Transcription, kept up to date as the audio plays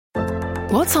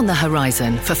What's on the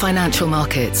horizon for financial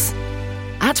markets?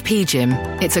 At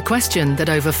PGIM, it's a question that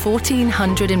over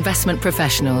 1,400 investment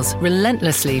professionals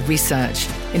relentlessly research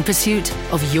in pursuit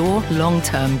of your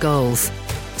long-term goals.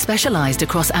 Specialized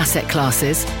across asset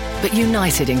classes, but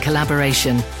united in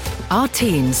collaboration, our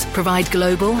teams provide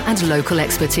global and local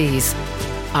expertise.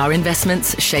 Our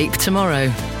investments shape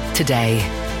tomorrow, today.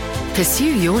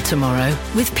 Pursue your tomorrow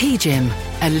with PGIM,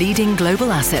 a leading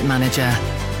global asset manager.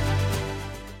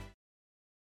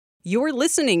 You're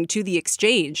listening to The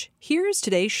Exchange. Here's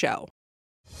today's show.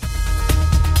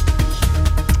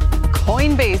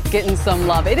 Coinbase getting some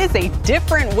love. It is a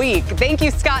different week. Thank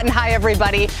you, Scott, and hi,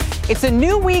 everybody. It's a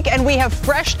new week, and we have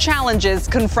fresh challenges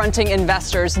confronting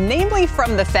investors, namely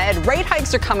from the Fed. Rate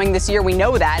hikes are coming this year, we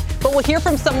know that, but we'll hear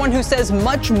from someone who says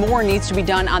much more needs to be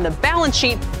done on the balance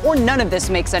sheet, or none of this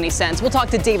makes any sense. We'll talk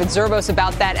to David Zervos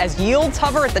about that as yields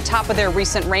hover at the top of their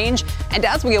recent range, and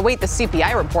as we await the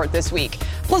CPI report this week.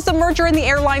 Plus, a merger in the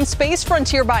airline space,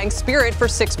 Frontier buying Spirit for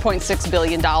 $6.6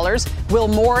 billion. Will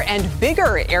more and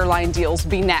bigger airline deals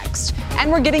be next? And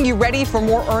we're getting you ready for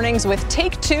more earnings with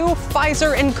Take-Two,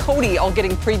 Pfizer, and Coty all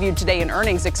getting previewed today in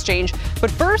Earnings Exchange. But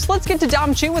first, let's get to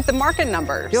Dom Chu with the market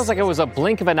numbers. Feels like it was a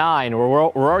blink of an eye, and we're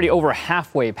already over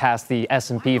halfway past the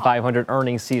S&P 500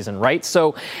 earnings season, right?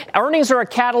 So earnings are a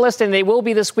catalyst, and they will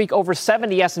be this week. Over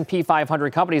 70 S&P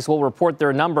 500 companies will report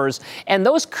their numbers, and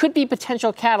those could be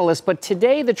potential catalysts. But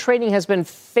today, the trading has been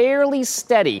fairly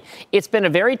steady. It's been a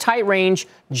very tight range,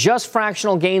 just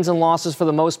fractional gains and losses for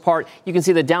the most part. You can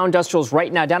see the Dow Industrials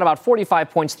right now down about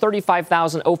 45 points,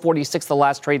 35,046 the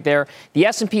last trade there. The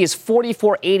S&P is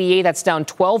 4488. That's down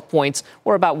 12 points,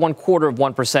 or about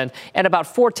 0.25%, and about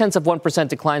 0.4%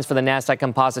 declines for the Nasdaq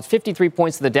Composite. 53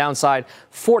 points to the downside,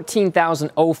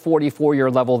 14,044 year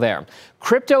level there.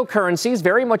 Cryptocurrencies,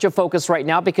 very much a focus right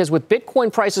now because with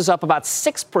Bitcoin prices up about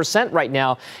 6% right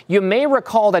now, you may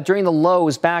recall that during the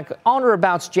lows back on or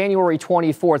about January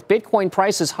 24th, Bitcoin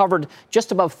prices hovered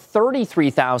just above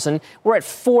 33,000. We're at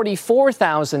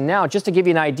 44,000 now, just to give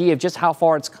you an idea of just how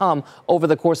far it's come over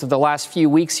the course of the last few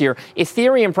weeks here.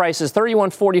 Ethereum prices,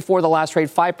 31.44 the last trade,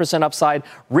 5% upside.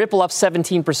 Ripple up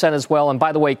 17% as well. And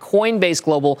by the way, Coinbase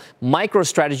Global,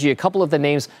 MicroStrategy, a couple of the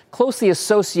names closely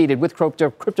associated with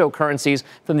cryptocurrencies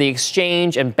from the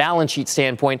exchange and balance sheet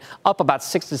standpoint, up about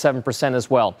 6 to 7% as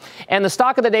well. And the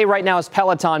stock of the day right now is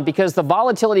Peloton because the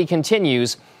volatility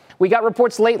continues. We got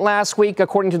reports late last week,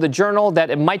 according to the Journal, that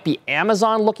it might be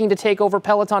Amazon looking to take over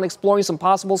Peloton, exploring some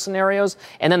possible scenarios.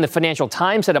 And then the Financial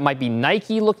Times said it might be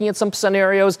Nike looking at some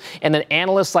scenarios. And then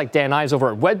analysts like Dan Ives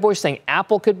over at Wedbush saying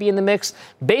Apple could be in the mix.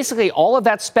 Basically, all of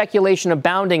that speculation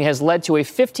abounding has led to a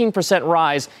 15%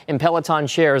 rise in Peloton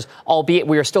shares, albeit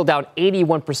we are still down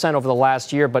 81% over the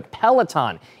last year. But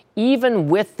Peloton, even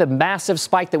with the massive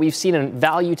spike that we've seen in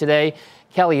value today,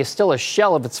 Kelly, is still a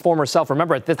shell of its former self.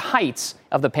 Remember, at the heights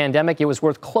of the pandemic, it was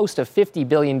worth close to $50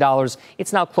 billion.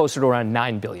 It's now closer to around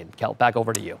 $9 billion. Kel, back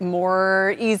over to you.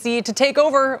 More easy to take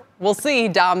over. We'll see.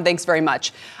 Dom, thanks very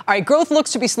much. All right, growth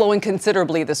looks to be slowing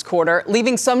considerably this quarter,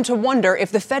 leaving some to wonder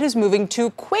if the Fed is moving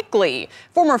too quickly.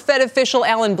 Former Fed official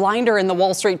Alan Blinder in the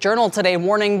Wall Street Journal today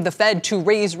warning the Fed to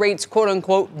raise rates, quote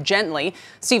unquote, gently.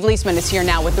 Steve Leisman is here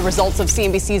now with the results of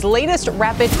CNBC's latest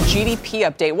rapid GDP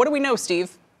update. What do we know,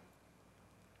 Steve?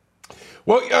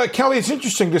 Well, Kelly, it's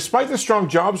interesting. Despite the strong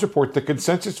jobs report, the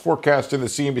consensus forecast in the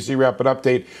CNBC Rapid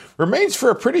Update remains for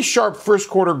a pretty sharp first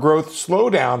quarter growth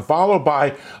slowdown, followed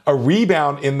by a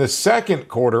rebound in the second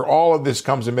quarter. All of this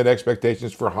comes amid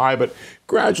expectations for high but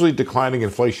gradually declining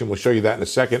inflation. We'll show you that in a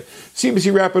second.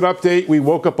 CNBC Rapid Update. We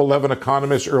woke up 11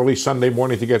 economists early Sunday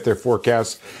morning to get their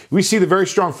forecasts. We see the very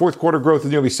strong fourth quarter growth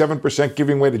of nearly 7%,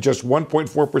 giving way to just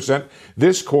 1.4%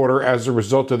 this quarter as a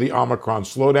result of the Omicron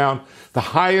slowdown. The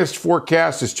highest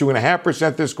forecast is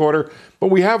 2.5% this quarter, but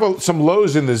we have some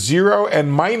lows in the 0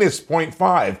 and minus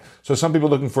 0.5. So some people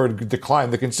looking for a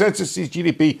decline. The consensus sees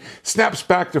GDP snaps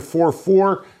back to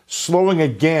 4.4, slowing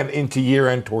again into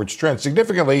year-end towards trend.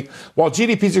 Significantly, while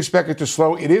GDP is expected to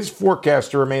slow, it is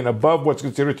forecast to remain above what's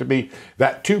considered to be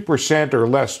that 2% or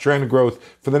less trend growth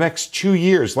for the next 2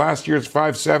 years. Last year's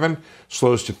 5.7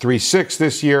 slows to 3.6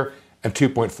 this year, and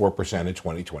 2.4% in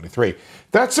 2023.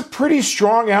 That's a pretty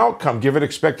strong outcome given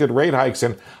expected rate hikes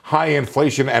and high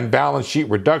inflation and balance sheet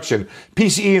reduction.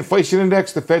 PCE inflation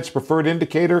index, the Fed's preferred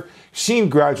indicator, seen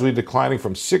gradually declining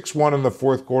from 6.1 in the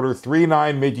fourth quarter,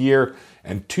 3.9 mid-year,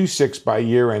 and 2.6 by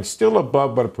year-end, still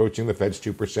above but approaching the Fed's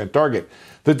 2% target.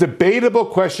 The debatable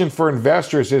question for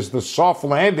investors is the soft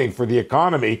landing for the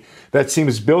economy that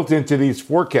seems built into these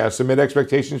forecasts amid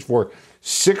expectations for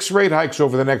 6 rate hikes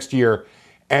over the next year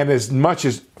and as much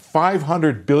as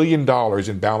 $500 billion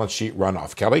in balance sheet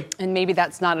runoff. Kelly? And maybe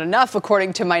that's not enough,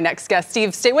 according to my next guest.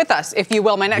 Steve, stay with us, if you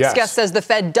will. My next guest says the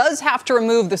Fed does have to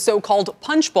remove the so-called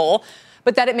punch bowl,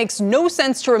 but that it makes no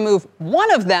sense to remove one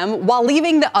of them while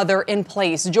leaving the other in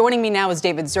place. Joining me now is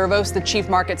David Zervos, the chief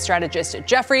market strategist at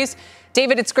Jefferies.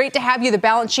 David, it's great to have you. The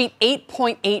balance sheet,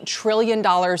 $8.8 trillion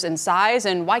in size,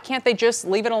 and why can't they just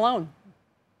leave it alone?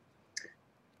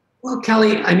 Well,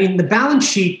 Kelly, I mean, the balance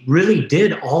sheet really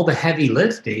did all the heavy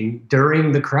lifting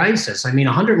during the crisis. I mean,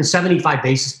 175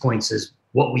 basis points is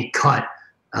what we cut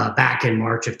back in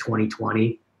March of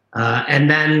 2020.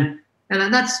 And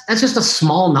that's just a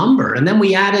small number. And then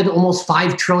we added almost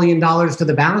 $5 trillion to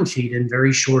the balance sheet in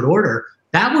very short order.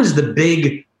 That was the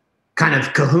big kind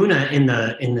of kahuna in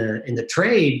the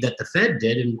trade that the Fed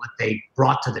did and what they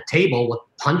brought to the table, what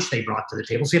punch they brought to the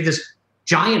table. So you have this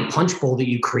giant punch bowl that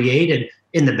you created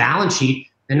in the balance sheet,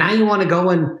 and now you want to go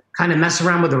and kind of mess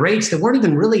around with the rates that weren't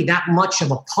even really that much of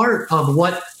a part of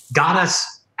what got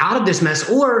us out of this mess,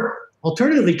 or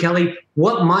alternatively, Kelly,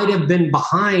 what might have been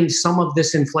behind some of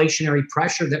this inflationary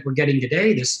pressure that we're getting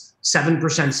today, this 7%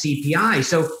 CPI.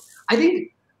 So I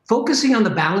think focusing on the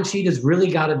balance sheet has really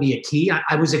got to be a key.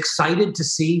 I was excited to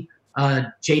see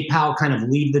Jay Powell kind of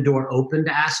leave the door open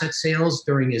to asset sales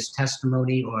during his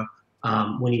testimony or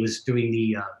when he was doing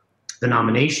the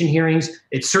nomination hearings.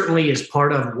 It certainly is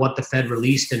part of what the Fed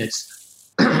released, and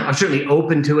it's I'm certainly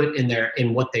open to it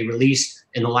in what they released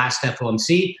in the last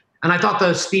FOMC. And I thought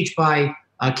the speech by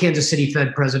Kansas City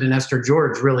Fed President Esther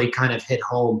George really kind of hit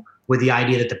home with the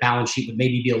idea that the balance sheet would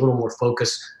maybe be a little more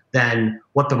focused than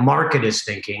what the market is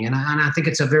thinking. And I think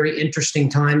it's a very interesting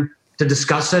time to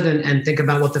discuss it and think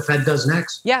about what the Fed does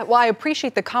next. Yeah, well, I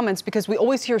appreciate the comments because we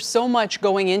always hear so much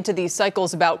going into these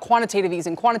cycles about quantitative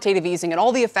easing and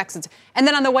all the effects. And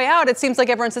then on the way out, it seems like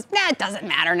everyone says, nah, it doesn't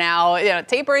matter now. You know,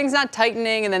 tapering's not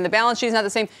tightening, and then the balance sheet's not the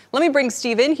same. Let me bring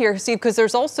Steve in here, Steve, because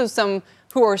there's also some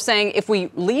who are saying if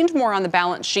we leaned more on the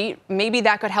balance sheet, maybe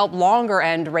that could help longer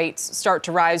end rates start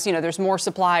to rise. You know, there's more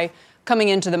supply coming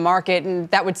into the market, and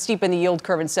that would steepen the yield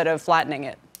curve instead of flattening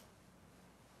it.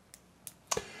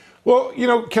 Well, you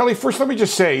know, Kelly, first let me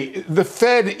just say the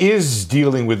Fed is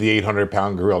dealing with the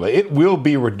 800-pound gorilla. It will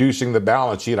be reducing the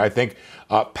balance sheet. I think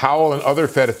Powell and other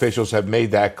Fed officials have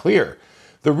made that clear.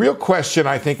 The real question,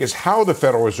 I think, is how the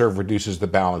Federal Reserve reduces the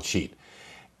balance sheet.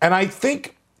 And I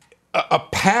think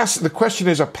the question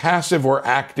is a passive or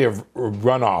active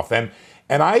runoff.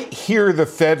 And I hear the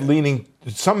Fed leaning,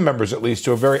 some members at least,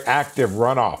 to a very active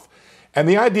runoff. And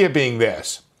the idea being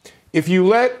this: if you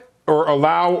let or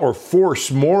allow or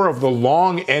force more of the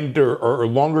long end or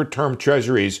longer term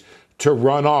treasuries to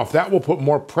run off, that will put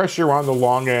more pressure on the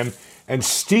long end and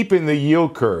steepen the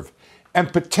yield curve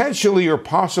and potentially or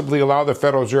possibly allow the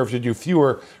Federal Reserve to do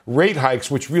fewer rate hikes,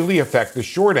 which really affect the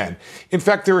short end. In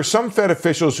fact, there are some Fed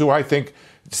officials who I think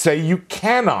say you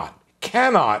cannot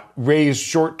raise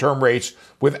short-term rates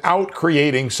without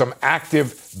creating some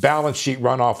active balance sheet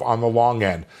runoff on the long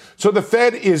end. So the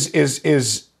Fed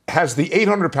has the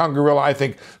 800-pound gorilla, I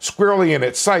think, squarely in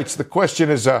its sights. The question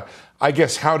is, I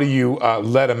guess, how do you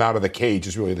let him out of the cage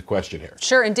is really the question here.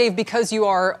 Sure. And Dave, because you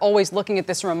are always looking at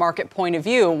this from a market point of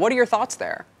view, what are your thoughts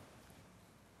there?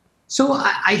 So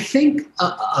I think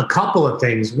a couple of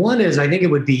things. One is I think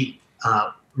it would be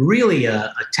really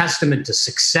a testament to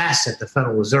success at the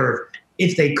Federal Reserve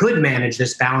if they could manage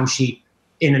this balance sheet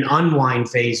in an unwind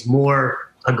phase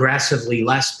more aggressively,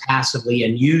 less passively,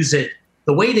 and use it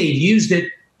the way they've used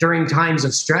it during times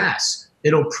of stress.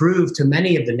 It'll prove to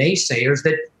many of the naysayers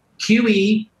that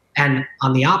QE and,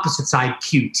 on the opposite side,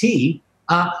 QT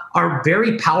are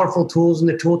very powerful tools in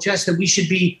the tool chest that we should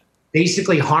be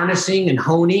basically harnessing and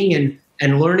honing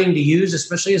and learning to use,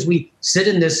 especially as we sit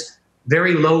in this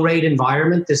very low rate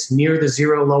environment, this near the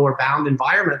zero lower bound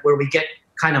environment where we get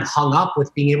kind of hung up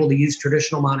with being able to use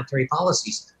traditional monetary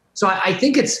policies. So I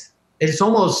think it's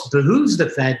almost behooves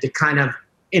the Fed to kind of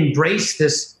embrace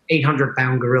this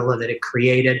 800-pound gorilla that it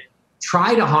created,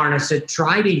 try to harness it,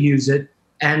 try to use it.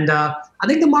 And I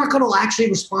think the market will actually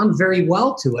respond very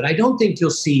well to it. I don't think you'll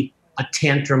see a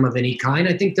tantrum of any kind.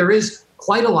 I think there is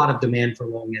quite a lot of demand for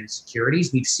long-end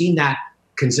securities. We've seen that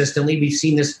consistently. We've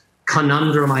seen this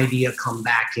conundrum idea come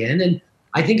back in. And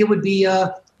I think it'll be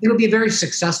a very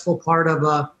successful part of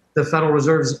the Federal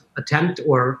Reserve's attempt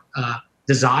or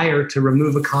desire to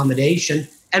remove accommodation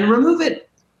and remove it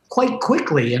quite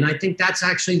quickly. And I think that's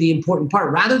actually the important part.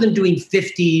 Rather than doing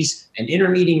 50s and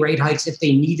intermediate rate hikes if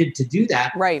they needed to do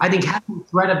that, right. I think having the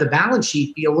threat of the balance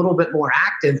sheet be a little bit more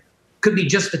active could be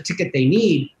just the ticket they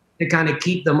need to kind of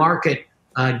keep the market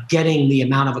getting the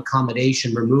amount of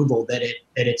accommodation removal that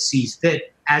it sees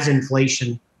fit as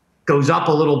inflation goes up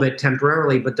a little bit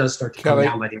temporarily, but does start to come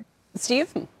down by the end.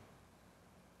 Steve?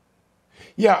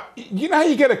 Yeah, you know how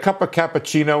you get a cup of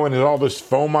cappuccino and there's all this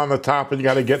foam on the top and you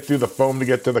got to get through the foam to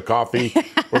get to the coffee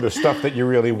or the stuff that you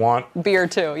really want? Beer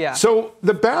too, yeah. So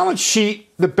the balance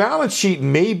sheet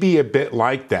may be a bit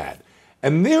like that.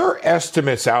 And there are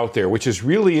estimates out there, which is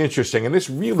really interesting, and this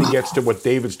really gets to what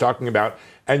David's talking about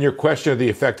and your question of the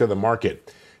effect of the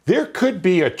market. There could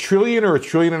be $1 trillion or $1.5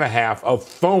 trillion of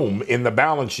foam in the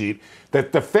balance sheet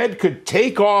that the Fed could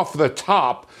take off the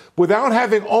top without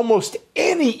having almost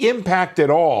any impact at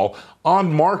all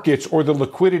on markets or the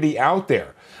liquidity out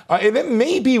there. And that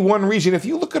may be one reason. If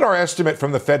you look at our estimate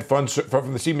from the Fed funds,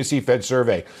 from the CMC Fed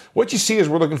survey, what you see is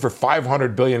we're looking for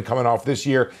 $500 billion coming off this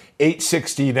year,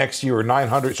 $860 next year, or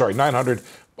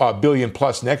 $900 billion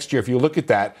plus next year. If you look at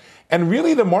that. And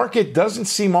really, the market doesn't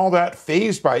seem all that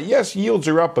fazed by it. Yes, yields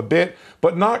are up a bit,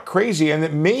 but not crazy. And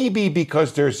it may be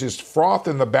because there's this froth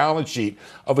in the balance sheet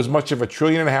of as much of $1.5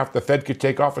 trillion the Fed could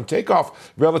take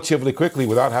off relatively quickly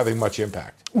without having much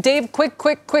impact. Dave,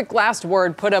 quick last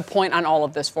word. Put a point on all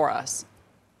of this for us.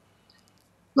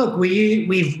 Look,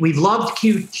 we've loved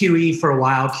QE for a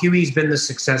while. QE's been the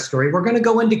success story. We're going to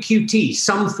go into QT,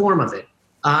 some form of it.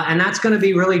 And that's going to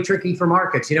be really tricky for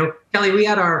markets. You know, Kelly, we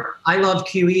had our I Love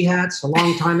QE hats a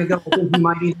long time ago. I think we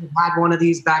might even have had one of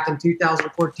these back in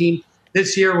 2014.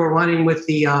 This year, we're running with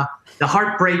the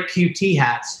Heartbreak QT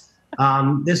hats.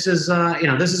 This is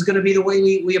going to be the way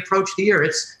we approach the year.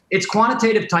 It's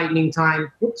quantitative tightening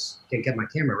time. Oops, can't get my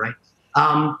camera right.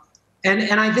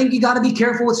 And I think you got to be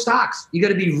careful with stocks. You got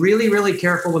to be really, really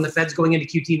careful when the Fed's going into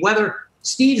QT, whether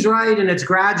Steve's right and it's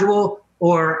gradual,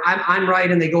 or I'm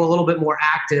right and they go a little bit more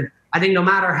active. I think no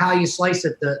matter how you slice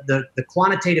it, the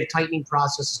quantitative tightening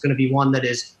process is going to be one that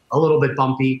is a little bit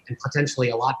bumpy and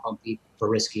potentially a lot bumpy for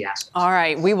risky assets. All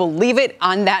right, we will leave it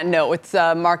on that note. It's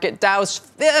market Dow's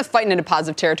fighting into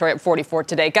positive territory at 44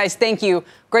 today. Guys, thank you.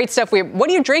 Great stuff. What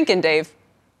are you drinking, Dave?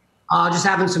 Just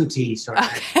having some tea, sorry.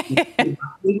 Okay.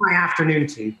 Need my afternoon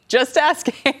tea. Just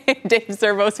asking. David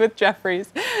Zervos with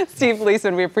Jefferies. Steve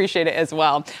Leeson, we appreciate it as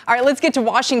well. All right, let's get to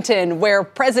Washington, where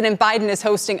President Biden is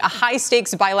hosting a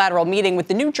high-stakes bilateral meeting with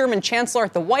the new German chancellor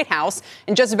at the White House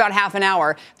in just about half an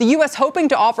hour. The U.S. hoping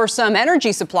to offer some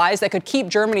energy supplies that could keep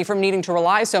Germany from needing to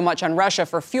rely so much on Russia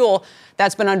for fuel.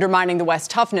 That's been undermining the West's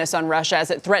toughness on Russia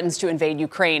as it threatens to invade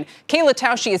Ukraine. Kayla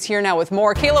Tausche is here now with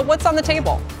more. Kayla, what's on the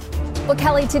table? Well,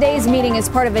 Kelly, today's meeting is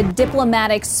part of a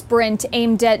diplomatic sprint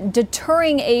aimed at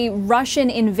deterring a Russian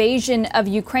invasion of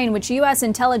Ukraine, which U.S.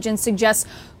 intelligence suggests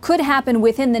could happen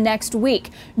within the next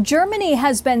week. Germany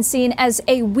has been seen as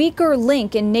a weaker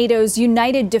link in NATO's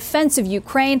united defense of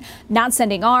Ukraine, not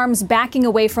sending arms, backing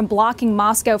away from blocking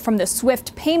Moscow from the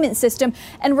SWIFT payment system,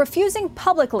 and refusing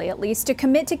publicly, at least, to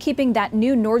commit to keeping that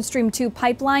new Nord Stream 2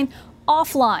 pipeline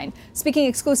offline. Speaking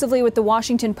exclusively with the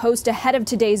Washington Post ahead of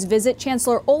today's visit,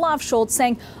 Chancellor Olaf Scholz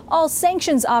saying all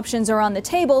sanctions options are on the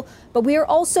table, but we are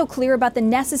also clear about the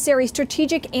necessary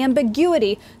strategic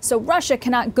ambiguity so Russia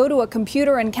cannot go to a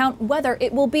computer and count whether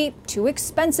it will be too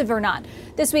expensive or not.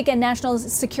 This weekend, National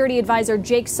Security Advisor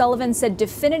Jake Sullivan said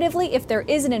definitively if there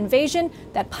is an invasion,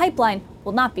 that pipeline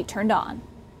will not be turned on.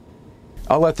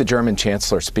 I'll let the German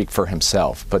chancellor speak for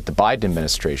himself, but the Biden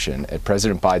administration, at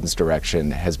President Biden's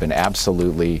direction, has been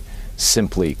absolutely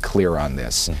simply clear on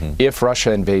this. If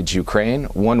Russia invades Ukraine,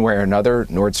 one way or another,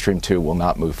 Nord Stream 2 will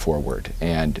not move forward.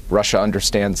 And Russia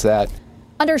understands that.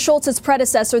 Under Scholz's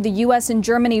predecessor, the U.S. and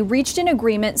Germany reached an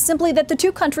agreement simply that the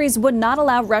two countries would not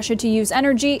allow Russia to use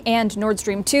energy and Nord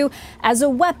Stream 2 as a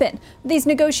weapon. These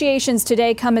negotiations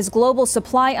today come as global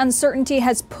supply uncertainty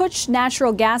has pushed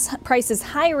natural gas prices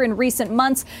higher in recent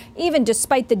months, even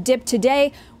despite the dip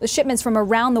today, with shipments from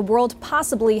around the world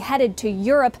possibly headed to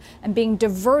Europe and being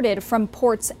diverted from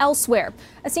ports elsewhere.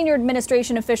 A senior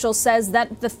administration official says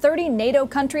that the 30 NATO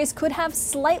countries could have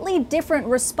slightly different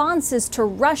responses to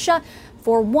Russia.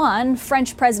 For one,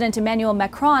 French President Emmanuel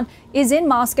Macron is in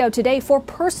Moscow today for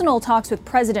personal talks with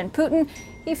President Putin.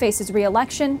 He faces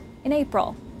re-election in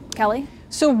April. Kelly?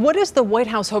 So what is the White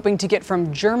House hoping to get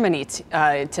from Germany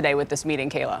today with this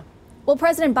meeting, Kayla? Well,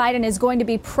 President Biden is going to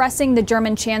be pressing the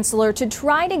German chancellor to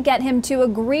try to get him to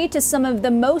agree to some of the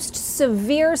most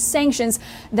severe sanctions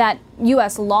that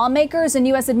U.S. lawmakers and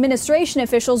U.S. administration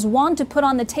officials want to put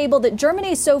on the table that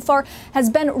Germany so far has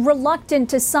been reluctant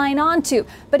to sign on to.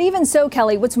 But even so,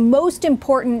 Kelly, what's most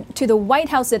important to the White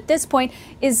House at this point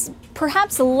is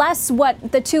perhaps less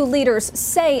what the two leaders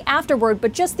say afterward,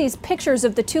 but just these pictures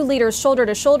of the two leaders shoulder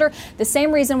to shoulder. The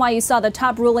same reason why you saw the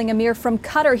top ruling emir from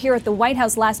Qatar here at the White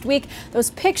House last week.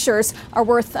 Those pictures are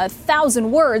worth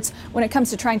 1,000 words when it comes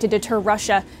to trying to deter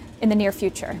Russia in the near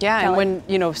future. Yeah, Kelly. and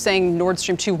when, saying Nord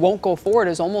Stream 2 won't go forward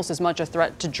is almost as much a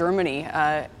threat to Germany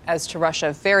as to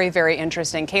Russia. Very, very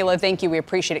interesting. Kayla, thank you. We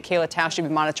appreciate it. Kayla Tash will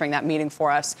be monitoring that meeting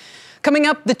for us. Coming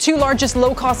up, the two largest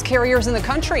low-cost carriers in the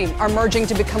country are merging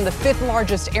to become the 5th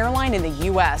largest airline in the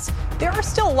U.S. There are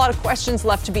still a lot of questions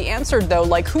left to be answered, though,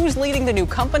 like who's leading the new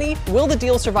company? Will the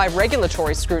deal survive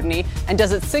regulatory scrutiny? And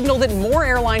does it signal that more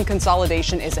airline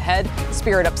consolidation is ahead?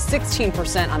 Spirit up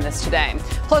 16% on this today.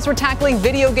 Plus, we're tackling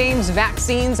video games,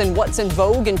 vaccines, and what's in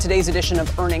vogue in today's edition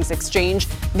of Earnings Exchange.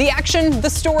 The action, the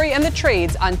story, and the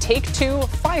trades on Take-Two,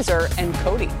 Pfizer, and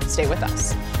Coty. Stay with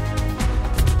us.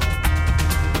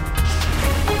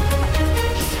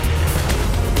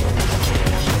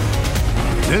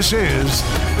 This is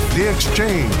The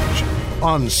Exchange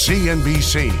on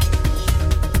CNBC.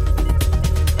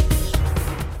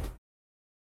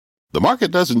 The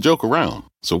market doesn't joke around,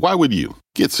 so why would you?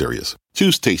 Get serious.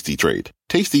 Choose Tasty Trade.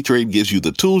 Tasty Trade gives you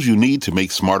the tools you need to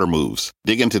make smarter moves.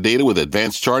 Dig into data with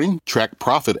advanced charting, track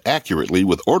profit accurately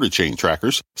with order chain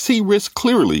trackers, see risk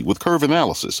clearly with curve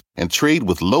analysis, and trade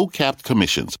with low-capped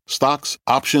commissions, stocks,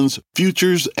 options,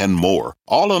 futures, and more.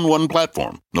 All on one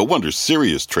platform. No wonder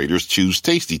serious traders choose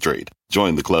Tasty Trade.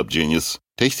 Join the club, genius.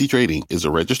 Tasty Trading is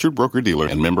a registered broker-dealer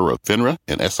and member of FINRA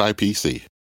and SIPC.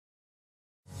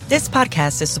 This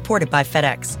podcast is supported by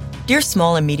FedEx. Dear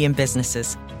small and medium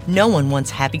businesses, no one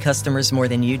wants happy customers more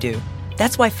than you do.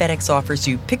 That's why FedEx offers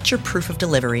you picture proof of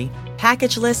delivery,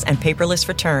 packageless and paperless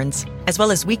returns, as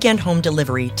well as weekend home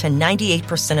delivery to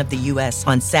 98% of the U.S.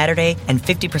 on Saturday and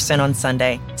 50% on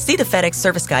Sunday. See the FedEx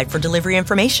service guide for delivery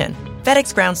information.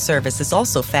 FedEx Ground service is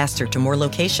also faster to more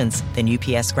locations than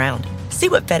UPS Ground. See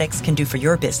what FedEx can do for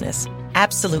your business.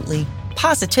 Absolutely,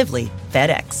 positively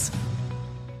FedEx.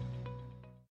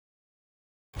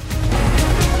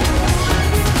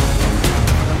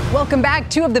 Welcome back.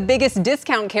 Two of the biggest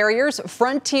discount carriers,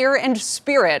 Frontier and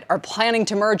Spirit, are planning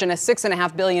to merge in a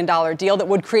 $6.5 billion deal that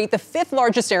would create the 5th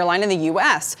largest airline in the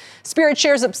U.S. Spirit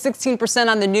shares up 16%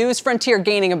 on the news, Frontier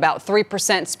gaining about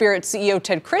 3%. Spirit CEO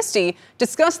Ted Christie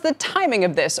discussed the timing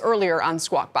of this earlier on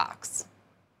Squawk Box.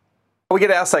 We get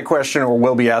asked that question, or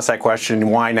will be asked that question,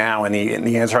 why now? And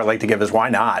the answer I'd like to give is why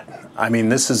not? I mean,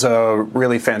 this is a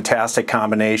really fantastic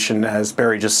combination. As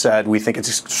Barry just said, we think it's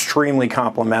extremely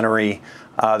complementary.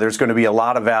 There's going to be a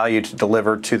lot of value to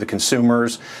deliver to the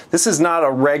consumers. This is not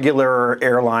a regular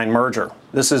airline merger.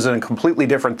 This is a completely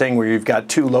different thing where you've got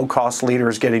two low-cost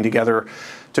leaders getting together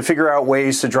to figure out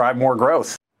ways to drive more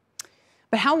growth.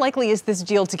 But how likely is this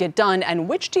deal to get done, and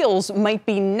which deals might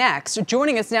be next?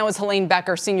 Joining us now is Helene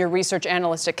Becker, Senior Research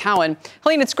Analyst at Cowen.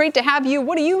 Helene, it's great to have you.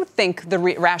 What do you think the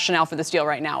rationale for this deal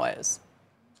right now is?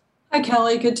 Hi,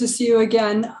 Kelly. Good to see you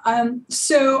again.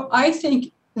 So I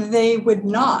think they would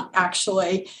not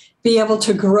actually be able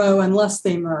to grow unless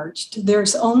they merged.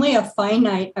 There's only a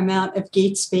finite amount of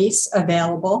gate space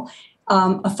available,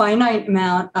 a finite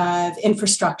amount of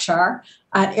infrastructure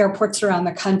at airports around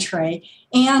the country,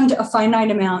 and a finite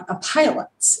amount of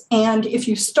pilots. And if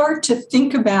you start to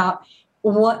think about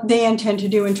what they intend to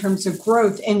do in terms of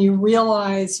growth, and you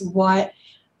realize what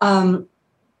the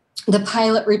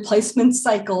pilot replacement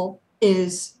cycle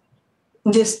is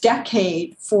this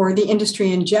decade for the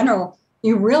industry in general,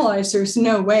 you realize there's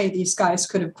no way these guys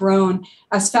could have grown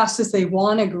as fast as they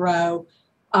want to grow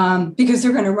because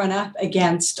they're going to run up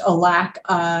against a lack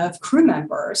of crew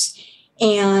members.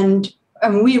 And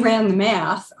we ran the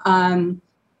math.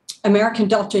 American,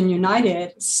 Delta, and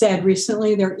United said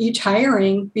recently they're each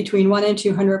hiring between 100 and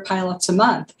 200 pilots a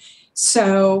month.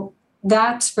 So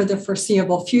that's for the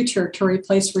foreseeable future to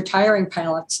replace retiring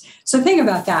pilots. So think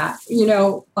about that.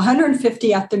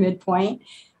 150 at the midpoint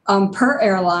per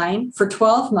airline for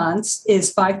 12 months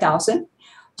is 5,000.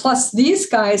 Plus, these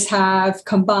guys have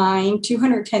combined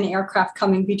 210 aircraft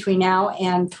coming between now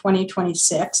and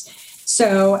 2026.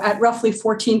 So at roughly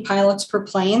 14 pilots per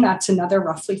plane, that's another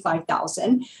roughly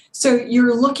 5,000. So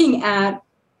you're looking at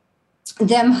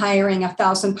them hiring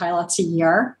 1,000 pilots a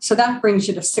year. So that brings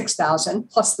you to 6,000,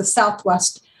 plus the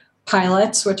Southwest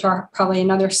pilots, which are probably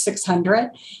another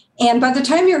 600. And by the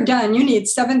time you're done, you need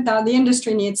 7,000. The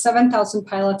industry needs 7,000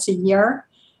 pilots a year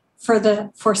for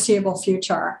the foreseeable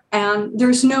future. And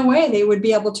there's no way they would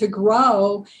be able to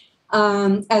grow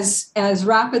as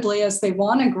rapidly as they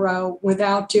want to grow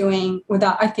without doing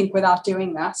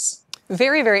this.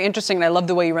 Very, very interesting. And I love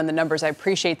the way you run the numbers. I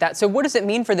appreciate that. So what does it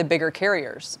mean for the bigger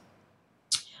carriers?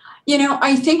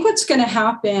 I think what's going to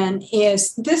happen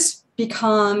is this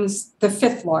becomes the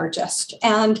 5th largest,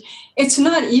 and it's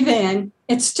not even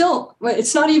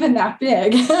that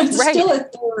big. It's right. Still a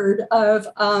third of,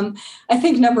 I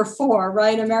think, number 4,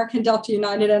 right? American, Delta,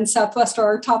 United, and Southwest are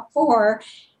our top 4.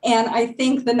 And I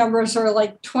think the numbers are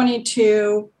like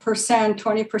 22%, 20%,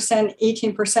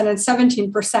 18%,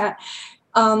 and 17%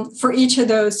 for each of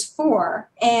those four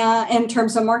and in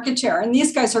terms of market share. And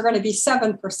these guys are going to be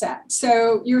 7%.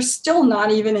 So you're still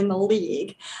not even in the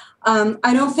league.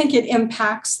 I don't think it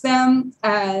impacts them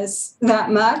as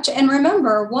that much. And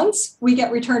remember, once we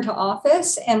get returned to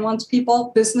office and once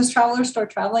business travelers start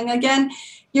traveling again,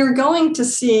 you're going to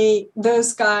see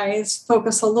those guys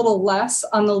focus a little less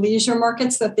on the leisure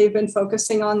markets that they've been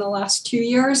focusing on the last 2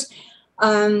 years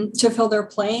to fill their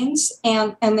planes.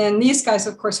 And then these guys,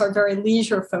 of course, are very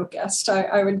leisure focused.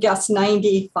 I would guess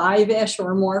 95-ish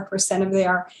or more percent of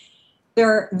their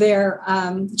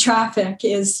traffic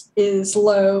is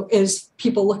low, is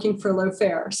people looking for low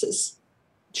fares.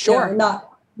 Sure.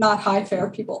 Not high fare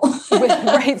people.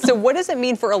 Right. So what does it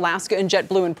mean for Alaska and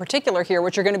JetBlue in particular here,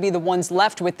 which are going to be the ones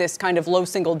left with this kind of low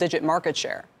single digit market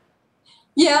share?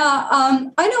 Yeah,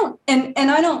 I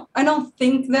don't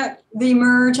think that they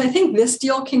merge. I think this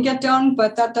deal can get done,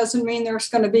 but that doesn't mean there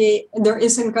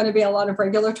isn't going to be a lot of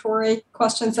regulatory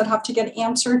questions that have to get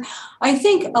answered. I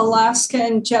think Alaska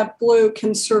and JetBlue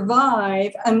can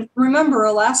survive. And remember,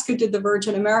 Alaska did the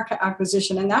Virgin America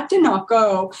acquisition, and that did not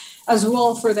go as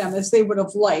well for them as they would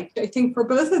have liked. I think for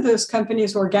both of those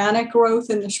companies, organic growth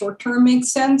in the short term makes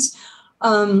sense.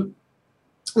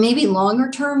 Maybe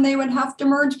longer term, they would have to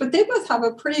merge, but they both have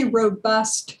a pretty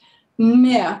robust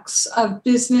mix of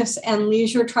business and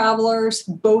leisure travelers.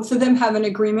 Both of them have an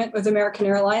agreement with American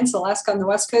Airlines, Alaska on the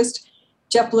West Coast,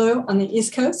 JetBlue on the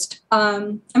East Coast.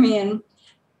 In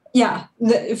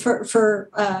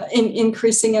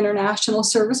increasing international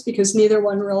service, because neither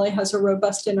one really has a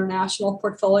robust international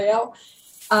portfolio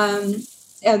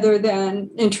other than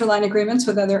interline agreements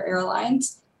with other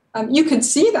airlines. You could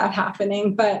see that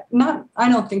happening, but I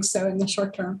don't think so in the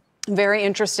short term. Very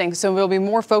interesting. So there'll be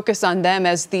more focus on them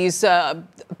as these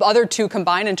other two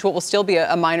combine into what will still be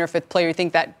a minor fifth player. You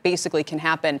think that basically can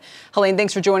happen. Helene,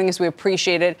 thanks for joining us. We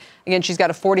appreciate it. Again, she's got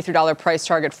a $43 price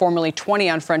target, formerly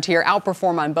 $20 on Frontier.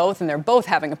 Outperform on both, and they're both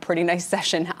having a pretty nice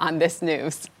session on this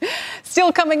news.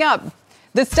 Still coming up,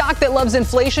 the stock that loves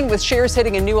inflation, with shares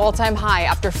hitting a new all-time high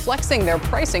after flexing their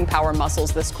pricing power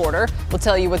muscles this quarter. We'll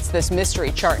tell you what's this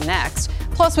mystery chart next.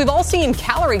 Plus, we've all seen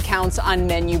calorie counts on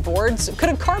menu boards. Could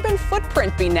a carbon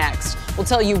footprint be next? We'll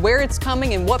tell you where it's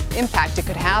coming and what impact it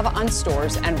could have on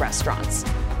stores and restaurants.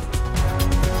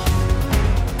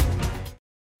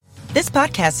 This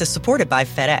podcast is supported by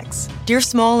FedEx. Dear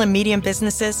small and medium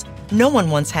businesses, no one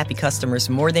wants happy customers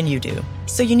more than you do.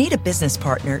 So you need a business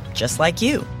partner just like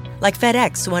you. Like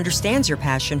FedEx, who understands your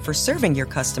passion for serving your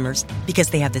customers because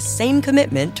they have the same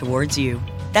commitment towards you.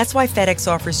 That's why FedEx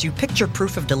offers you picture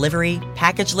proof of delivery,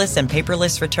 packageless and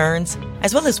paperless returns,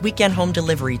 as well as weekend home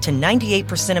delivery to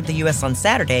 98% of the U.S. on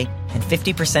Saturday and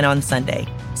 50% on Sunday.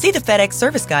 See the FedEx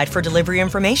service guide for delivery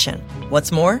information.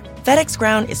 What's more, FedEx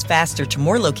Ground is faster to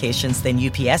more locations than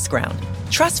UPS Ground.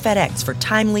 Trust FedEx for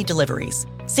timely deliveries.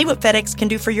 See what FedEx can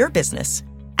do for your business.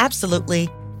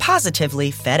 Absolutely,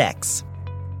 positively FedEx.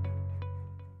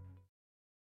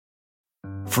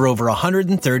 For over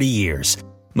 130 years,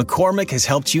 McCormick has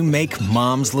helped you make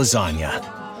Mom's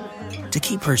lasagna to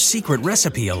keep her secret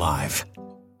recipe alive.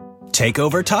 Take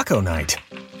over taco night,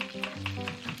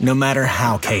 no matter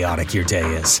how chaotic your day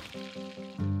is.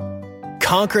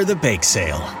 Conquer the bake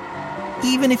sale,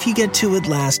 even if you get to it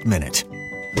last minute.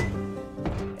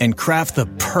 And craft the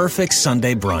perfect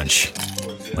Sunday brunch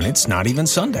when it's not even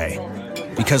Sunday.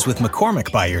 Because with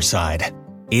McCormick by your side,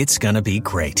 it's gonna be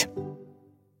great.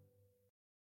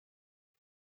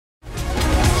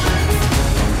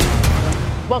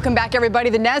 Welcome back, everybody.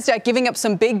 The Nasdaq giving up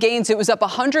some big gains. It was up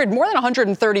more than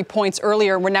 130 points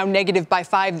earlier. We're now negative by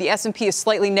 5. The S&P is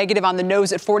slightly negative on the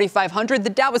nose at 4,500. The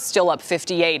Dow is still up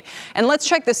 58. And let's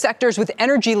check the sectors with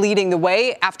energy leading the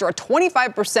way. After a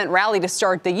 25% rally to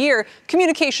start the year,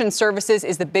 communication services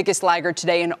is the biggest laggard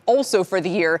today and also for the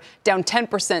year, down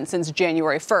 10% since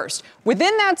January 1st.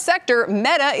 Within that sector,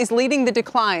 Meta is leading the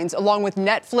declines, along with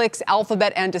Netflix,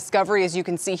 Alphabet, and Discovery, as you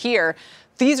can see here.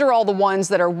 These are all the ones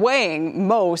that are weighing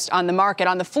most on the market.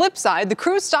 On the flip side, the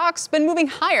cruise stocks been moving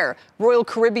higher. Royal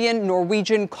Caribbean,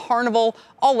 Norwegian, Carnival,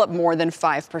 all up more than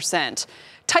 5%.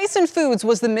 Tyson Foods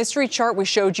was the mystery chart we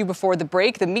showed you before the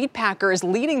break. The meat packer is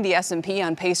leading the S&P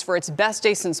on pace for its best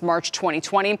day since March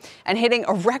 2020 and hitting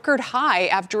a record high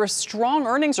after a strong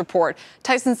earnings report.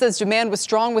 Tyson says demand was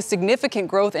strong with significant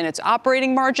growth in its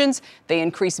operating margins. They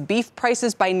increased beef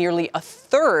prices by nearly a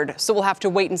third. So we'll have to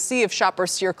wait and see if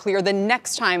shoppers steer clear the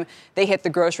next time they hit the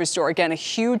grocery store. Again, a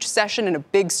huge session and a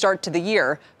big start to the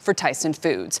year for Tyson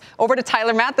Foods. Over to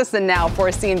Tyler Matheson now for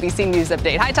a CNBC News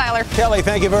update. Hi, Tyler. Kelly,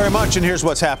 thank you very much. And here's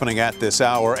what's happening at this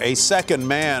hour. A second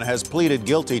man has pleaded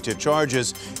guilty to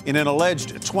charges in an alleged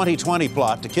 2020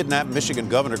 plot to kidnap Michigan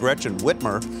Governor Gretchen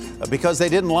Whitmer because they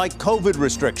didn't like COVID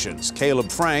restrictions.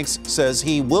 Caleb Franks says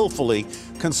he willfully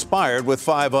conspired with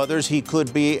 5 others. He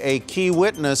could be a key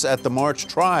witness at the March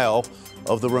trial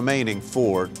of the remaining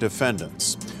 4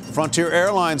 defendants. Frontier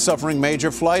Airlines suffering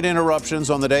major flight interruptions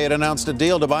on the day it announced a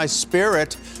deal to buy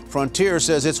Spirit. Frontier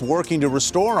says it's working to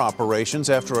restore operations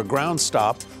after a ground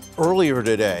stop earlier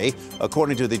today.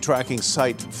 According to the tracking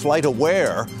site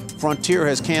FlightAware, Frontier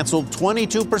has canceled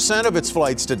 22% of its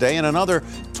flights today, and another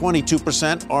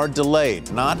 22% are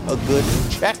delayed. Not a good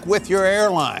check with your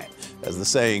airline, as the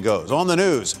saying goes. On the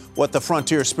news, what the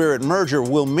Frontier-Spirit merger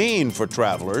will mean for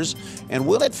travelers, and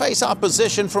will it face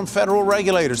opposition from federal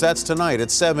regulators? That's tonight at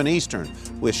 7 Eastern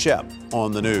with Shep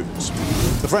on the news.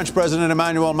 The French President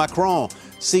Emmanuel Macron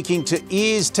seeking to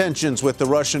ease tensions with the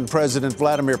Russian President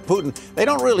Vladimir Putin. They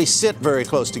don't really sit very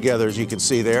close together, as you can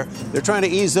see there. They're trying to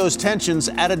ease those tensions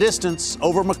at a distance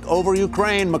over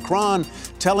Ukraine. Macron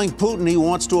telling Putin he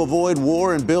wants to avoid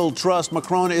war and build trust.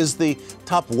 Macron is the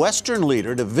top Western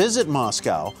leader to visit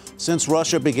Moscow since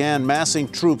Russia began massing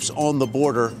troops on the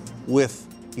border with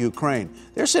Ukraine.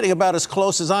 They're sitting about as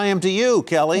close as I am to you,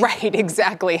 Kelly. Right,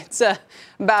 exactly. It's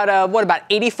about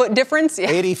 80-foot difference? Yeah.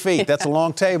 80 feet. That's a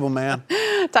long table, man.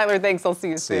 Tyler, thanks. I'll see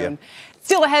you soon.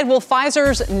 Still ahead, will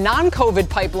Pfizer's non-COVID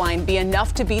pipeline be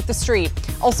enough to beat the street?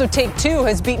 Also, Take-Two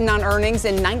has beaten on earnings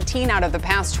in 19 out of the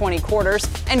past 20 quarters,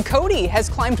 and Coty has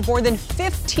climbed more than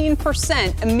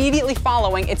 15% immediately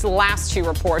following its last 2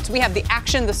 reports. We have the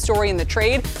action, the story, and the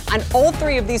trade on all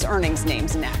 3 of these earnings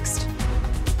names next.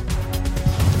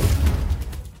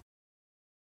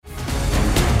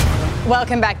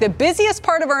 Welcome back. The busiest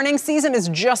part of earnings season is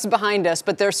just behind us,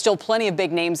 but there's still plenty of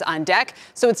big names on deck.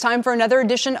 So it's time for another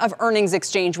edition of Earnings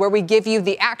Exchange, where we give you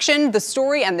the action, the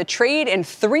story, and the trade in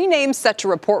 3 names set to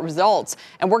report results.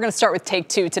 And we're going to start with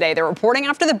Take-Two today. They're reporting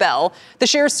after the bell. The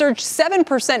shares surged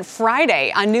 7%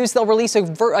 Friday on news they'll release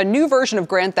a new version of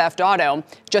Grand Theft Auto.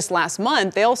 Just last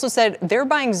month, they also said they're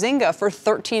buying Zynga for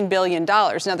 $13 billion.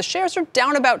 Now, the shares are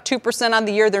down about 2% on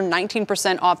the year. They're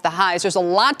 19% off the highs. There's a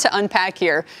lot to unpack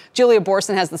here. Julia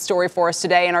Borson has the story for us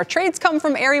today, and our trades come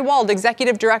from Ari Wald,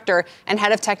 Executive Director and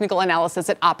Head of Technical Analysis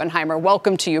at Oppenheimer.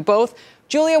 Welcome to you both.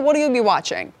 Julia, what will you be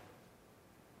watching?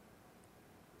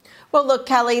 Well, look,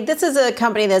 Kelly, this is a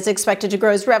company that's expected to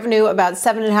grow its revenue about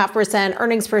 7.5%.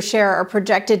 Earnings per share are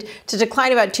projected to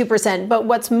decline about 2%. But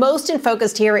what's most in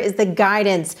focus here is the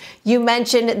guidance. You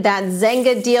mentioned that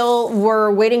Zynga deal.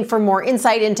 We're waiting for more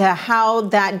insight into how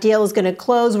that deal is going to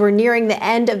close. We're nearing the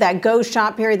end of that go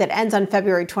shop period that ends on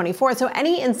February 24th. So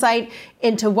any insight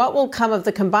into what will come of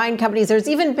the combined companies? There's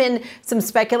even been some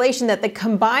speculation that the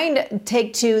combined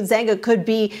Take-Two Zynga could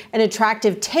be an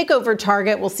attractive takeover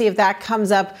target. We'll see if that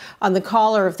comes up on the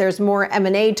call or if there's more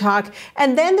M&A talk.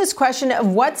 And then this question of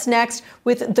what's next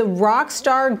with the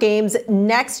Rockstar Games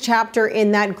next chapter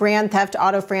in that Grand Theft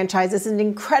Auto franchise. This is an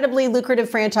incredibly lucrative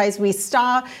franchise. We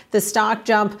saw the stock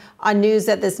jump on news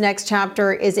that this next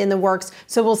chapter is in the works.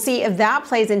 So we'll see if that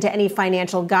plays into any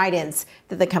financial guidance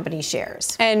that the company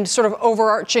shares. And sort of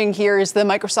overarching here is the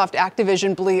Microsoft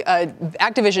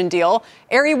Activision deal.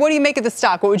 Ari, what do you make of the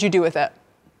stock? What would you do with it?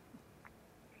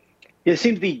 It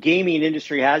seems the gaming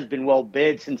industry has been well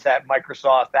bid since that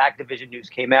Microsoft Activision news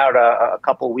came out a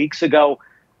couple of weeks ago.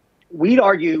 We'd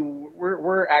argue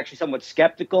we're actually somewhat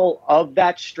skeptical of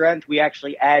that strength. We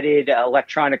actually added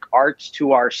Electronic Arts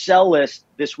to our sell list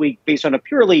this week based on a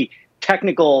purely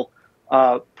technical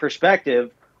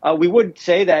perspective. We would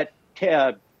say that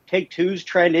Take-Two's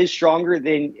trend is stronger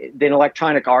than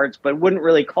Electronic Arts, but wouldn't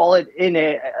really call it in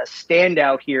a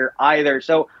standout here either.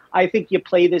 So I think you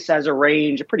play this as a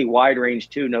range, a pretty wide range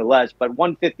too, no less, but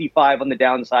 155 on the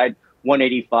downside,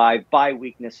 185, buy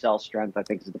weakness, sell strength, I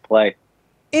think is the play.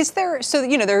 Is there, so,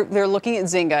 you know, they're looking at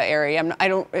Zynga, Ari.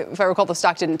 If I recall, the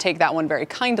stock didn't take that one very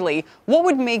kindly. What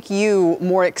would make you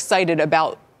more excited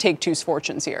about Take-Two's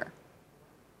fortunes here?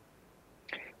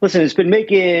 Listen, it's been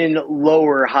making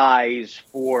lower highs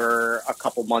for a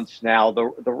couple months now.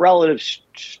 The relative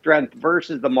strength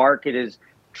versus the market is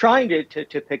trying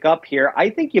to pick up here. I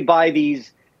think you buy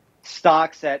these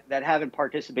stocks that haven't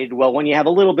participated well when you have a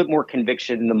little bit more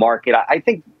conviction in the market. I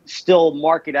think still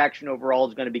market action overall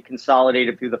is going to be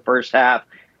consolidated through the first half.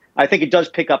 I think it does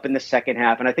pick up in the second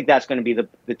half, and I think that's going to be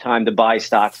the time to buy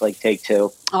stocks like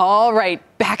Take-Two. All right,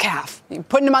 back half. You're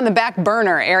putting them on the back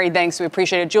burner. Ari, thanks. We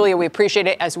appreciate it. Julia, we appreciate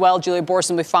it as well. Julia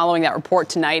Borson will be following that report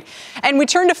tonight. And we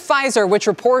turn to Pfizer, which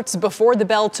reports before the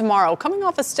bell tomorrow. Coming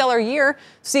off a stellar year,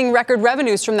 seeing record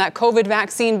revenues from that COVID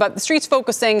vaccine, but the street's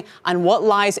focusing on what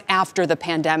lies after the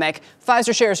pandemic.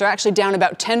 Pfizer shares are actually down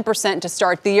about 10% to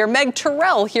start the year. Meg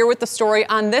Terrell here with the story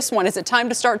on this one. Is it time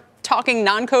to start talking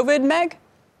non-COVID, Meg?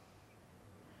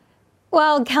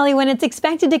 Well, Kelly, when it's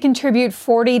expected to contribute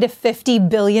 $40 to $50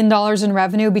 billion in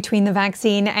revenue between the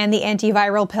vaccine and the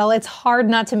antiviral pill, it's hard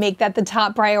not to make that the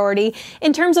top priority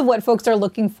in terms of what folks are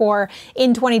looking for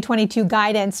in 2022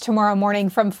 guidance tomorrow morning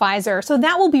from Pfizer. So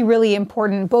that will be really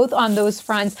important, both on those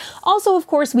fronts. Also, of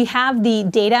course, we have the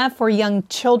data for young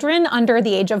children under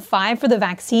the age of 5 for the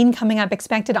vaccine coming up,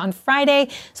 expected on Friday.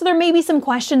 So there may be some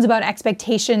questions about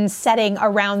expectations setting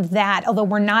around that, although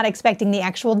we're not expecting the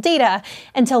actual data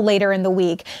until later in the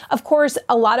week. Of course,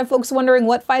 a lot of folks wondering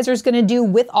what Pfizer's going to do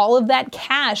with all of that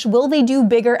cash. Will they do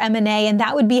bigger M&A? And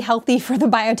that would be healthy for the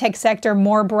biotech sector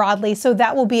more broadly. So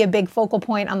that will be a big focal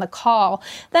point on the call.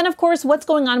 Then, of course, what's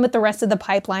going on with the rest of the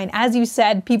pipeline? As you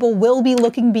said, people will be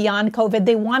looking beyond COVID.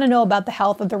 They want to know about the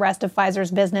health of the rest of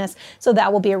Pfizer's business. So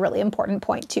that will be a really important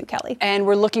point too, Kelly. And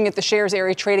we're looking at the shares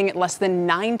area trading at less than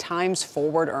 9 times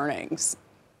forward earnings.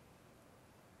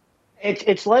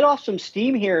 It's let off some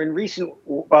steam here in recent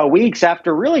weeks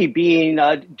after really being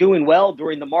doing well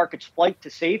during the market's flight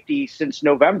to safety since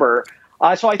November.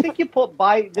 So I think you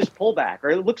buy this pullback,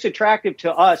 or it looks attractive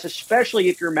to us, especially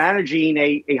if you're managing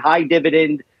a high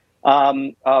dividend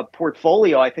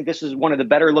portfolio. I think this is one of the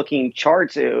better looking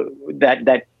charts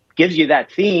that gives you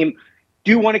that theme.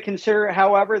 Do want to consider,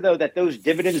 however, though, that those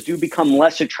dividends do become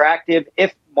less attractive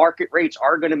if market rates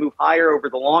are going to move higher over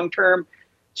the long term.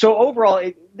 So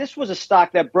overall, this was a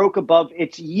stock that broke above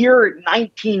its year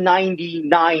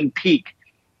 1999 peak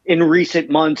in recent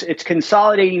months. It's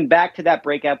consolidating back to that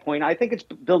breakout point. I think it's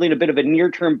building a bit of a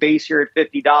near-term base here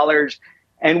at $50.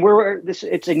 And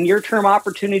it's a near-term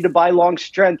opportunity to buy long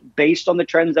strength based on the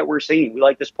trends that we're seeing. We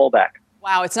like this pullback.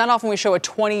 Wow, it's not often we show a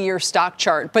 20-year stock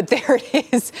chart, but there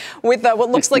it is with what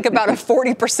looks like about a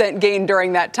 40% gain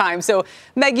during that time. So,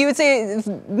 Meg, you would say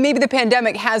maybe the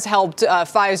pandemic has helped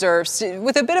Pfizer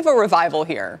with a bit of a revival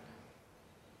here.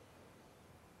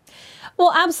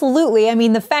 Well, absolutely. I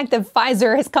mean, the fact that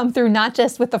Pfizer has come through not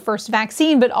just with the first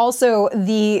vaccine, but also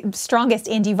the strongest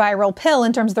antiviral pill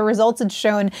in terms of the results it's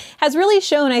shown, has really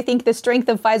shown, I think, the strength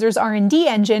of Pfizer's R&D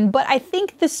engine. But I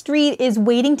think the street is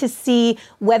waiting to see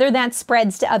whether that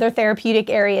spreads to other therapeutic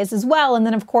areas as well. And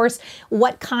then, of course,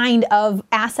 what kind of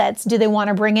assets do they want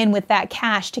to bring in with that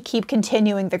cash to keep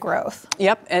continuing the growth?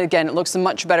 Yep. And again, it looks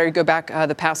much better to go back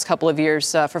the past couple of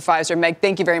years for Pfizer. Meg,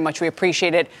 thank you very much. We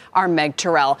appreciate it. Our Meg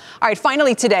Terrell. All right.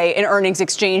 Finally today in earnings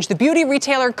exchange, the beauty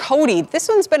retailer Coty. This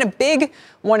one's been a big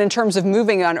one in terms of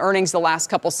moving on earnings the last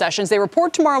couple sessions. They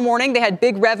report tomorrow morning. They had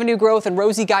big revenue growth and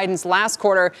rosy guidance last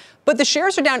quarter, but the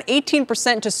shares are down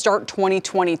 18% to start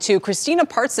 2022. Christina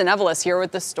Partsinevelos here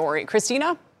with the story.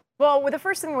 Christina? Well, the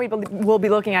first thing we'll be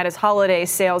looking at is holiday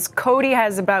sales. Coty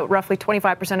has about roughly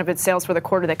 25% of its sales for the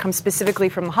quarter that comes specifically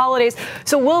from the holidays.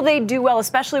 So will they do well,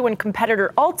 especially when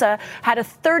competitor Ulta had a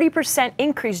 30%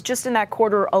 increase just in that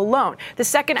quarter alone? The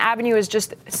second avenue is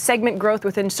just segment growth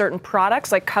within certain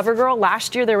products like CoverGirl.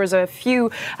 Last year, there was a few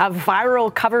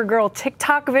viral CoverGirl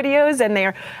TikTok videos, and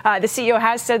the CEO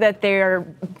has said that they're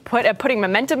putting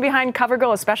momentum behind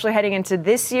CoverGirl, especially heading into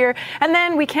this year. And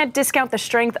then we can't discount the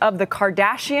strength of the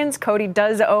Kardashians. Coty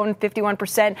does own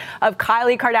 51% of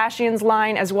Kylie Kardashian's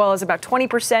line, as well as about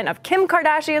 20% of Kim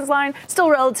Kardashian's line. Still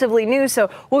relatively new, so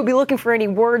we'll be looking for any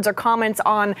words or comments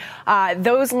on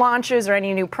those launches or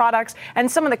any new products. And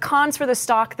some of the cons for the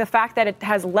stock, the fact that it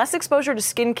has less exposure to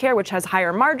skincare, which has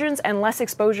higher margins, and less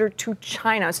exposure to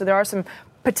China. So there are some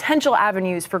potential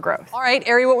avenues for growth. All right,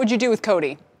 Ari, what would you do with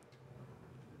Coty?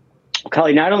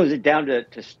 Kelly, not only is it down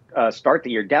to start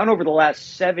the year, down over the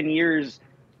last 7 years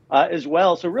as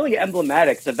well. So really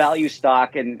emblematic, it's a value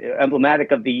stock and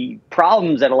emblematic of the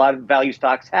problems that a lot of value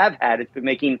stocks have had. It's been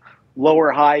making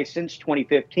lower highs since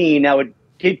 2015. Now, it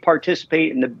did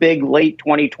participate in the big late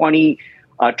 2020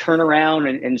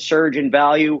 turnaround and surge in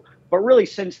value. But really,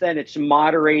 since then, it's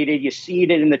moderated. You see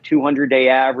it in the 200-day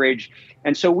average.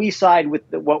 And so we side with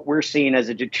what we're seeing as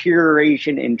a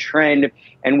deterioration in trend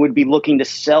and would be looking to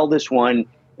sell this one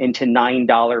into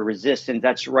 $9 resistance.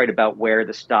 That's right about where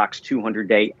the stock's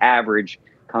 200-day average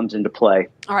comes into play.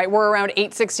 All right, we're around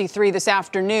 863 this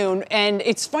afternoon. And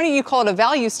it's funny you call it a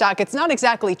value stock. It's not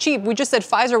exactly cheap. We just said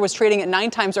Pfizer was trading at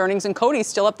 9 times earnings and Coty's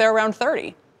still up there around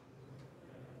 30.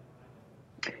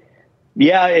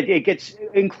 Yeah, it gets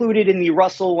included in the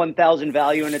Russell 1000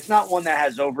 value, and it's not one that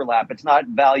has overlap. It's not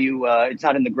value. It's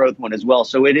not in the growth one as well.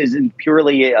 So it is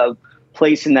purely a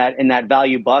place in that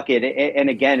value bucket. And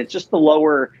again, it's just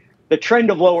the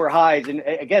trend of lower highs. And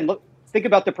again, think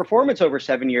about the performance over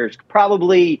 7 years,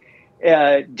 probably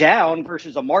down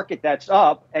versus a market that's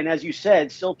up. And as you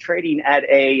said, still trading at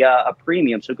a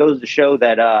premium. So it goes to show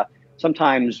that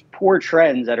sometimes poor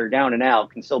trends that are down and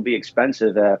out can still be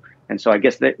expensive. And so I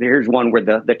guess here's one where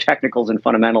the technicals and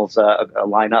fundamentals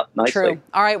line up nicely. True.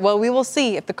 All right. Well, we will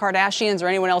see if the Kardashians or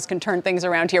anyone else can turn things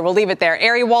around here. We'll leave it there.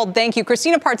 Ari Wald, thank you.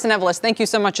 Christina Partsinevelos, thank you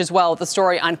so much as well. The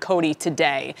story on Coty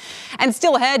today. And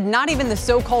still ahead, not even the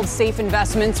so-called safe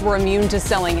investments were immune to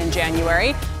selling in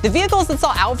January. The vehicles that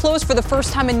saw outflows for the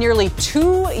first time in nearly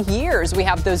 2 years. We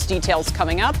have those details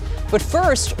coming up. But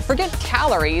first, forget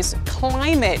calories.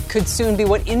 Climate could soon be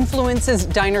what influences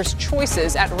diners'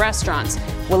 choices at restaurants.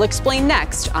 We'll explain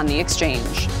next on The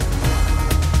Exchange.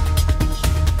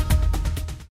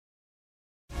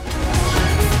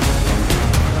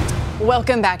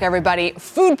 Welcome back, everybody.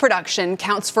 Food production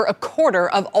counts for a quarter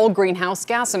of all greenhouse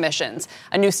gas emissions.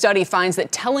 A new study finds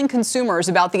that telling consumers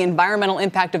about the environmental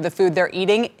impact of the food they're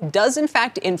eating does, in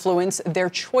fact, influence their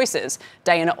choices.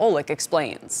 Diana Olick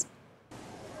explains.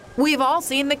 We've all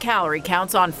seen the calorie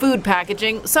counts on food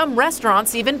packaging. Some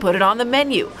restaurants even put it on the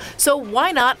menu. So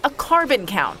why not a carbon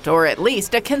count, or at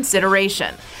least a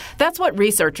consideration? That's what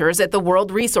researchers at the World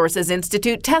Resources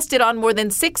Institute tested on more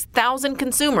than 6,000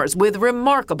 consumers with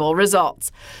remarkable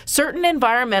results. Certain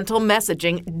environmental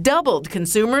messaging doubled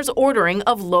consumers' ordering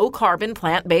of low-carbon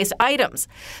plant-based items.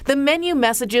 The menu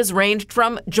messages ranged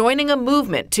from joining a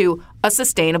movement to a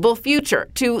sustainable future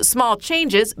to small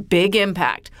changes, big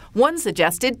impact. One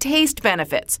suggested taste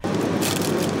benefits.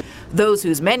 Those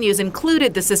whose menus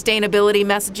included the sustainability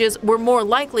messages were more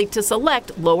likely to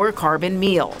select lower carbon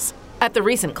meals. At the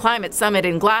recent climate summit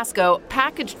in Glasgow,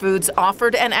 packaged foods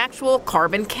offered an actual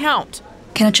carbon count.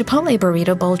 Can a Chipotle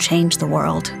burrito bowl change the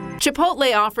world?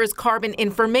 Chipotle offers carbon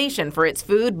information for its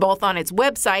food both on its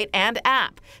website and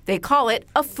app. They call it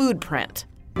a food print.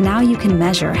 Now you can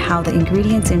measure how the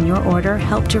ingredients in your order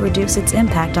help to reduce its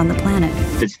impact on the planet.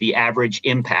 It's the average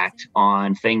impact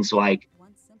on things like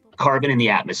carbon in the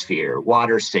atmosphere,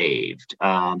 water saved,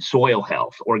 soil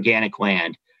health, organic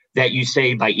land, that you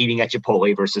save by eating at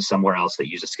Chipotle versus somewhere else that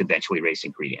uses conventionally raised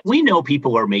ingredients. We know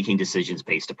people are making decisions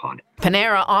based upon it.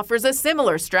 Panera offers a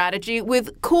similar strategy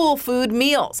with cool food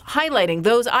meals, highlighting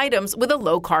those items with a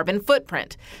low carbon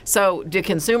footprint. So do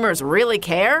consumers really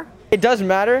care? It does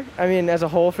matter, as a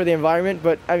whole for the environment,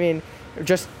 but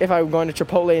just if I'm going to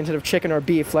Chipotle instead of chicken or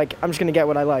beef, I'm just going to get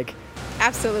what I like.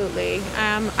 Absolutely.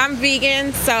 I'm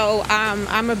vegan, so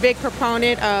I'm a big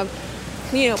proponent of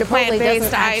Chipotle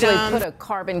doesn't actually put a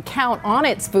carbon count on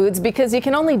its foods because you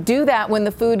can only do that when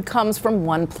the food comes from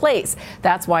one place.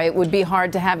 That's why it would be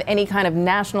hard to have any kind of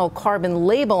national carbon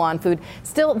label on food.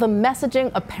 Still, the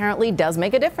messaging apparently does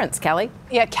make a difference. Kelly?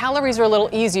 Yeah, calories are a little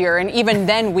easier, and even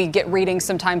then we get readings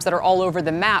sometimes that are all over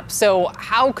the map. So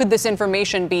how could this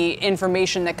information be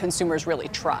information that consumers really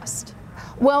trust?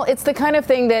 Well, it's the kind of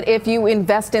thing that if you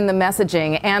invest in the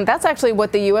messaging, and that's actually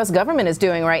what the U.S. government is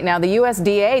doing right now. The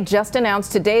USDA just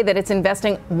announced today that it's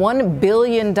investing $1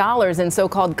 billion in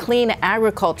so-called clean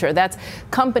agriculture. That's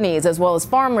companies as well as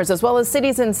farmers, as well as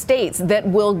cities and states that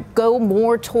will go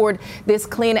more toward this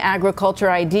clean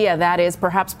agriculture idea. That is,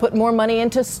 perhaps put more money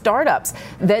into startups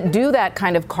that do that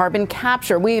kind of carbon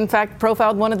capture. We, in fact,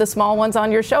 profiled one of the small ones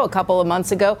on your show a couple of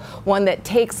months ago, one that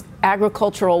takes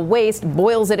agricultural waste,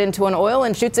 boils it into an oil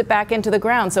and shoots it back into the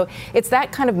ground. So it's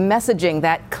that kind of messaging,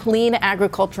 that clean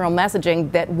agricultural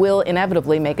messaging, that will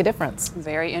inevitably make a difference.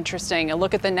 Very interesting. A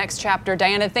look at the next chapter.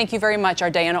 Diana, thank you very much. Our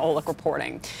Diana Olick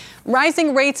reporting.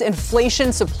 Rising rates,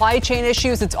 inflation, supply chain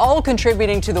issues, it's all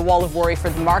contributing to the wall of worry for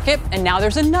the market. And now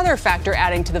there's another factor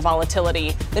adding to the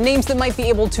volatility. The names that might be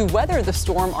able to weather the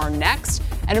storm are next.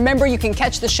 And remember, you can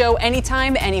catch the show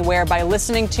anytime, anywhere by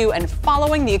listening to and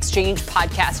following the Exchange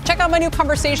podcast. Check out my new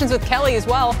Conversations with Kelly as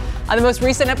well. The most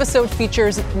recent episode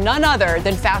features none other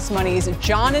than Fast Money's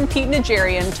John and Pete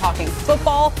Najarian talking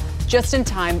football just in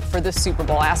time for the Super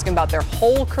Bowl. Asking about their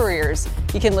whole careers.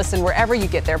 You can listen wherever you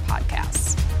get their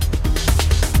podcasts.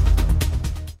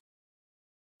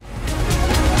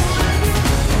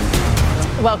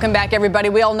 Welcome back, everybody.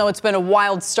 We all know it's been a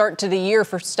wild start to the year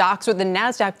for stocks, with the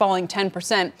NASDAQ falling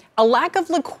 10%. A lack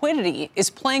of liquidity is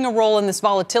playing a role in this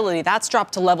volatility. That's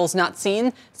dropped to levels not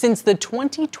seen since the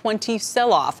 2020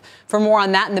 sell-off. For more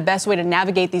on that and the best way to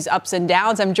navigate these ups and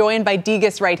downs, I'm joined by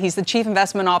Degas Wright. He's the Chief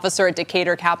Investment Officer at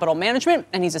Decatur Capital Management,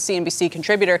 and he's a CNBC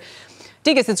contributor.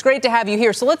 Degas, it's great to have you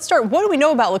here. So let's start. What do we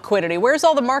know about liquidity? Where's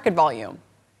all the market volume?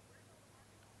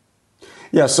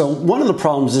 Yeah, so one of the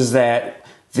problems is that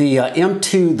the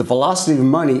M2, the velocity of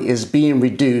money, is being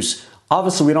reduced.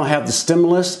 Obviously, we don't have the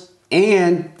stimulus,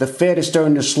 and the Fed is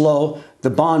starting to slow the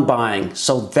bond buying.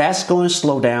 So that's going to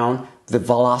slow down the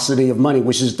velocity of money,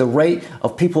 which is the rate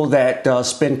of people that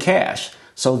spend cash.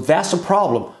 So that's a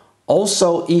problem.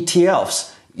 Also,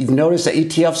 ETFs. You've noticed that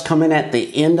ETFs come in at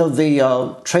the end of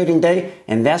the trading day,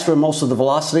 and that's where most of the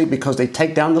velocity, because they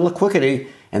take down the liquidity,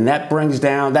 and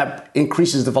that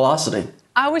increases the velocity.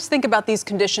 I always think about these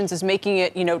conditions as making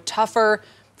it, tougher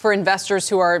for investors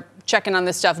who are checking on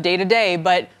this stuff day to day,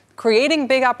 but creating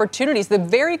big opportunities, the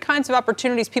very kinds of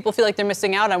opportunities people feel like they're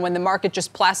missing out on when the market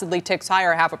just placidly ticks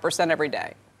higher 0.5% every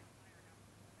day.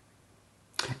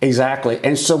 Exactly.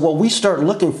 And so what we start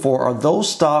looking for are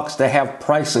those stocks that have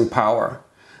pricing power,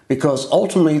 because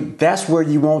ultimately that's where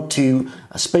you want to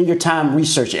spend your time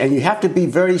researching. And you have to be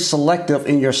very selective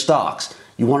in your stocks.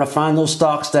 You want to find those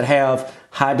stocks that have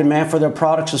high demand for their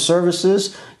products or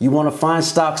services. You want to find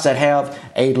stocks that have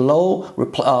a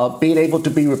low, being able to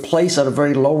be replaced at a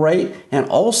very low rate. And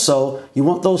also, you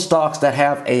want those stocks that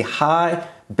have a high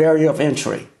barrier of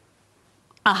entry.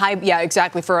 Yeah,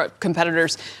 exactly, for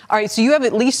competitors. All right, so you have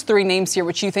at least 3 names here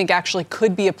which you think actually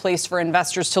could be a place for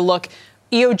investors to look.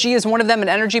 EOG is one of them, an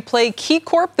energy play,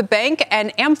 KeyCorp, the bank,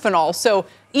 and Amphenol. So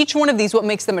each one of these, what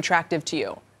makes them attractive to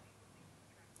you?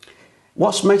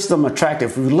 What makes them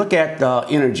attractive? If we look at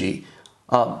energy,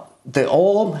 the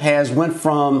oil went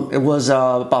from, it was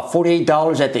about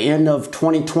 $48 at the end of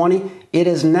 2020. It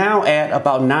is now at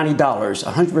about $90,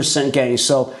 100% gain.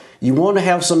 So you want to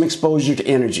have some exposure to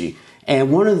energy.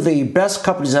 And one of the best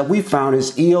companies that we found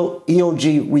is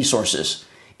EOG Resources.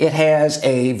 It has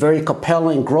a very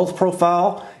compelling growth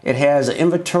profile. It has an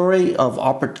inventory of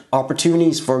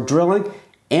opportunities for drilling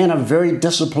and a very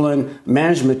disciplined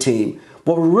management team.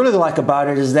 What we really like about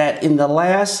it is that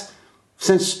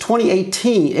since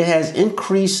 2018, it has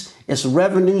increased its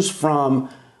revenues from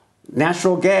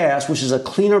natural gas, which is a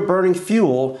cleaner burning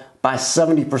fuel, by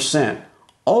 70%.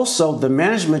 Also, the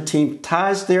management team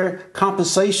ties their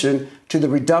compensation to the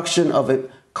reduction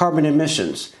of carbon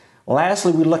emissions.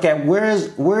 Lastly, we look at where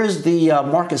is the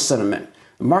market sentiment.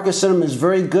 The market sentiment is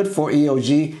very good for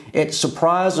EOG. It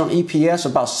surprised on EPS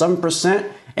about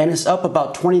 7%, and it's up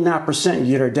about 29%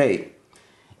 year to date.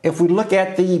 If we look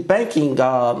at the banking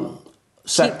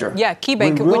sector,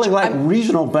 KeyBank, we really like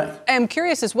regional bank. I'm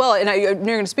curious as well, and you're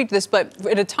going to speak to this, but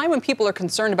at a time when people are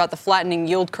concerned about the flattening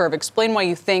yield curve, explain why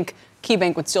you think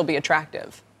KeyBank would still be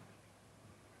attractive.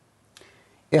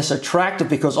 It's attractive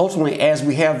because ultimately, as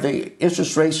we have the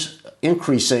interest rates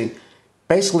increasing,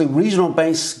 basically regional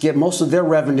banks get most of their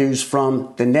revenues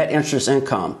from the net interest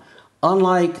income.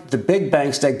 Unlike the big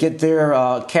banks that get their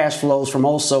cash flows from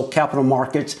also capital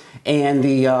markets and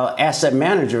the asset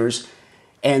managers,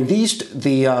 and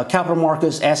the capital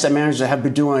markets asset managers have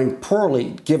been doing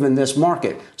poorly given this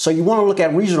market. So you want to look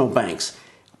at regional banks.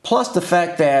 Plus the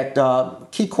fact that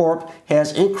KeyCorp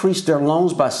has increased their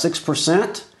loans by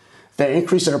 6%. They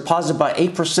increased their deposit by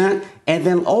 8%. And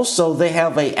then also they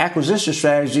have an acquisition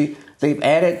strategy. They've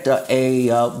added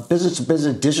a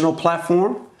business-to-business digital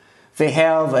platform.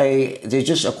 They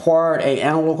just acquired an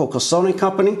analytical consulting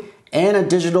company and a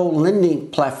digital lending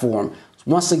platform.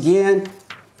 Once again,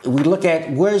 we look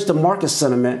at where's the market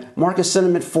sentiment. Market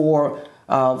sentiment for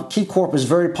KeyCorp is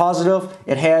very positive.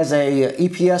 It has a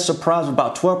EPS surprise of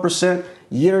about 12%.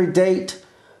 Year to date,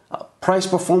 price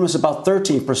performance about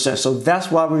 13%. So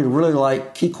that's why we really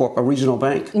like KeyCorp, a regional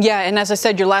bank. Yeah, and as I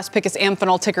said, your last pick is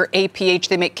Amphenol, ticker APH.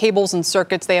 They make cables and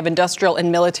circuits. They have industrial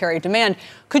and military demand.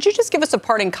 Could you just give us a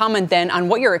parting comment then on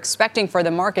what you're expecting for the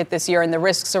market this year and the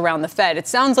risks around the Fed? It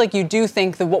sounds like you do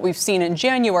think that what we've seen in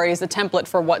January is a template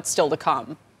for what's still to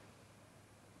come.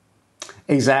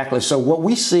 Exactly. So what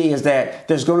we see is that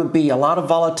there's going to be a lot of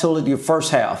volatility in the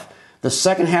first half. The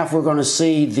second half, we're going to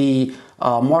see the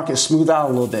market smooth out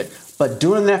a little bit. But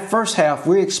during that first half,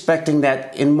 we're expecting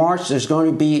that in March, there's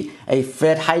going to be a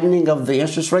Fed heightening of the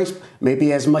interest rates,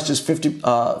 maybe as much as 50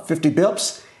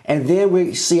 bips. And then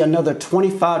we see another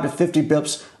 25 to 50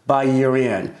 bips by year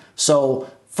end. So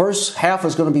first half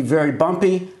is going to be very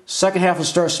bumpy. Second half will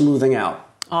start smoothing out.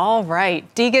 All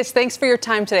right. Degas, thanks for your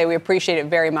time today. We appreciate it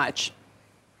very much.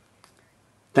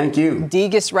 Thank you.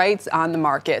 Degas writes on the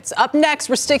markets. Up next,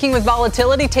 we're sticking with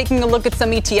volatility, taking a look at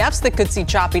some ETFs that could see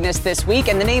choppiness this week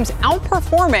and the names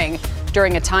outperforming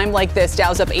during a time like this.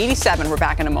 Dow's up 87. We're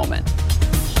back in a moment.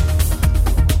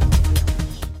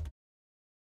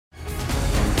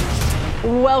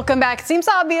 Welcome back. It seems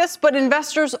obvious, but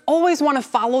investors always want to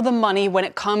follow the money when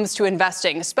it comes to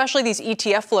investing, especially these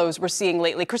ETF flows we're seeing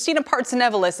lately. Christina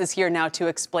Partsinevelos is here now to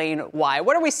explain why.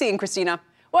 What are we seeing, Christina?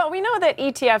 Well, we know that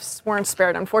ETFs weren't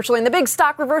spared, unfortunately, in the big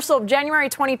stock reversal of January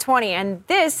 2020. And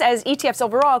this as ETFs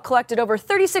overall collected over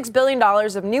 $36 billion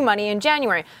of new money in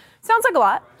January. Sounds like a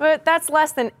lot, but that's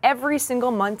less than every single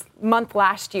month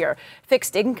last year.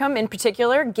 Fixed income, in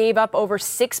particular, gave up over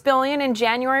 $6 billion in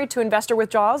January to investor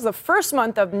withdrawals, the first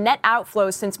month of net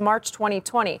outflows since March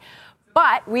 2020.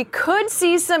 But we could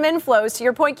see some inflows, to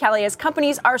your point, Kelly, as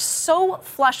companies are so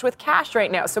flush with cash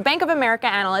right now. So Bank of America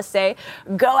analysts say,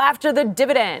 go after the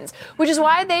dividends, which is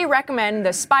why they recommend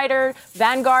the Spider,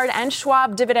 Vanguard, and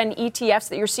Schwab dividend ETFs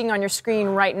that you're seeing on your screen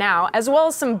right now, as well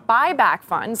as some buyback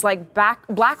funds like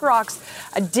BlackRock's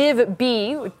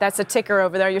DivB, that's a ticker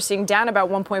over there, you're seeing down about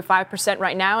 1.5%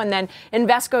 right now, and then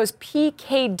Invesco's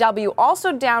PKW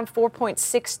also down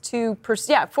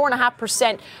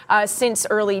 4.5% since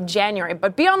early January.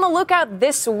 But be on the lookout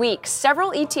this week.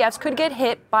 Several ETFs could get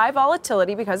hit by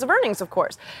volatility because of earnings, of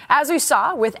course. As we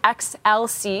saw with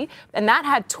XLC, and that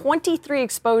had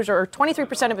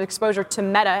 23% of exposure to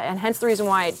Meta, and hence the reason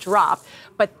why it dropped.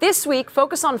 But this week,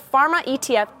 focus on pharma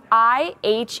ETF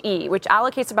IHE, which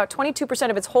allocates about 22%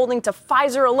 of its holding to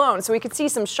Pfizer alone. So we could see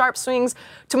some sharp swings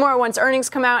tomorrow once earnings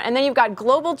come out. And then you've got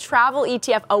global travel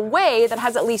ETF Away that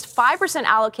has at least 5%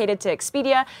 allocated to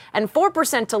Expedia and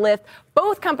 4% to Lyft.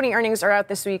 Both company earnings are out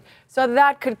this week, so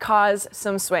that could cause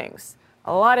some swings.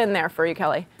 A lot in there for you,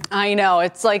 Kelly. I know.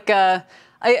 It's like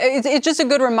it's just a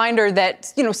good reminder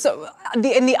that, in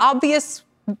the obvious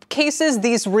cases,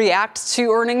 these react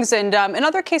to earnings, and in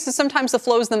other cases, sometimes the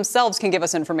flows themselves can give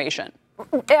us information.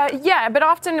 Yeah, but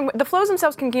often the flows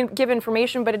themselves can give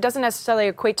information, but it doesn't necessarily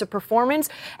equate to performance.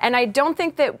 And I don't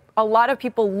think that a lot of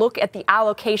people look at the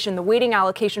allocation, the weighting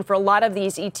allocation for a lot of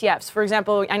these ETFs. For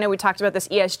example, I know we talked about this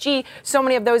ESG. So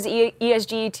many of those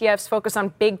ESG ETFs focus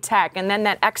on big tech. And then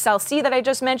that XLC that I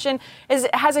just mentioned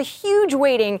has a huge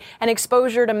weighting and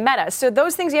exposure to Meta. So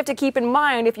those things you have to keep in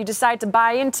mind if you decide to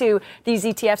buy into these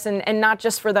ETFs and not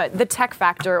just for the tech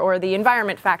factor or the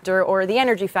environment factor or the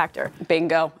energy factor.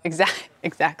 Bingo.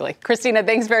 Exactly. Christina,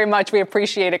 thanks very much. We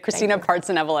appreciate it. Christina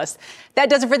Partsinevelos. That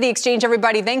does it for The Exchange,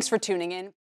 everybody. Thanks for tuning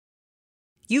in.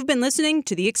 You've been listening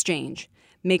to The Exchange.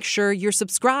 Make sure you're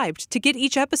subscribed to get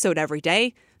each episode every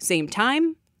day. Same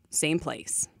time, same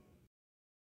place.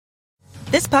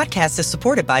 This podcast is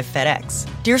supported by FedEx.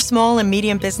 Dear small and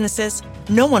medium businesses,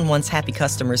 no one wants happy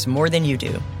customers more than you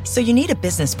do. So you need a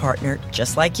business partner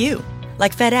just like you.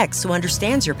 Like FedEx, who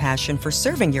understands your passion for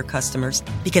serving your customers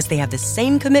because they have the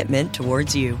same commitment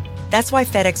towards you. That's why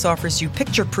FedEx offers you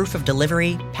picture proof of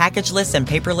delivery, packageless and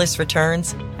paperless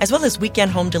returns, as well as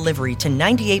weekend home delivery to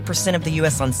 98% of the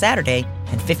U.S. on Saturday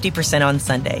and 50% on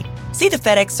Sunday. See the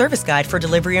FedEx service guide for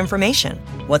delivery information.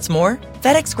 What's more,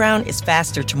 FedEx Ground is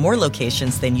faster to more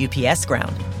locations than UPS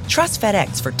Ground. Trust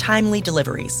FedEx for timely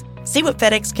deliveries. See what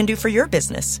FedEx can do for your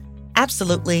business.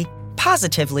 Absolutely,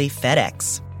 positively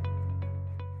FedEx.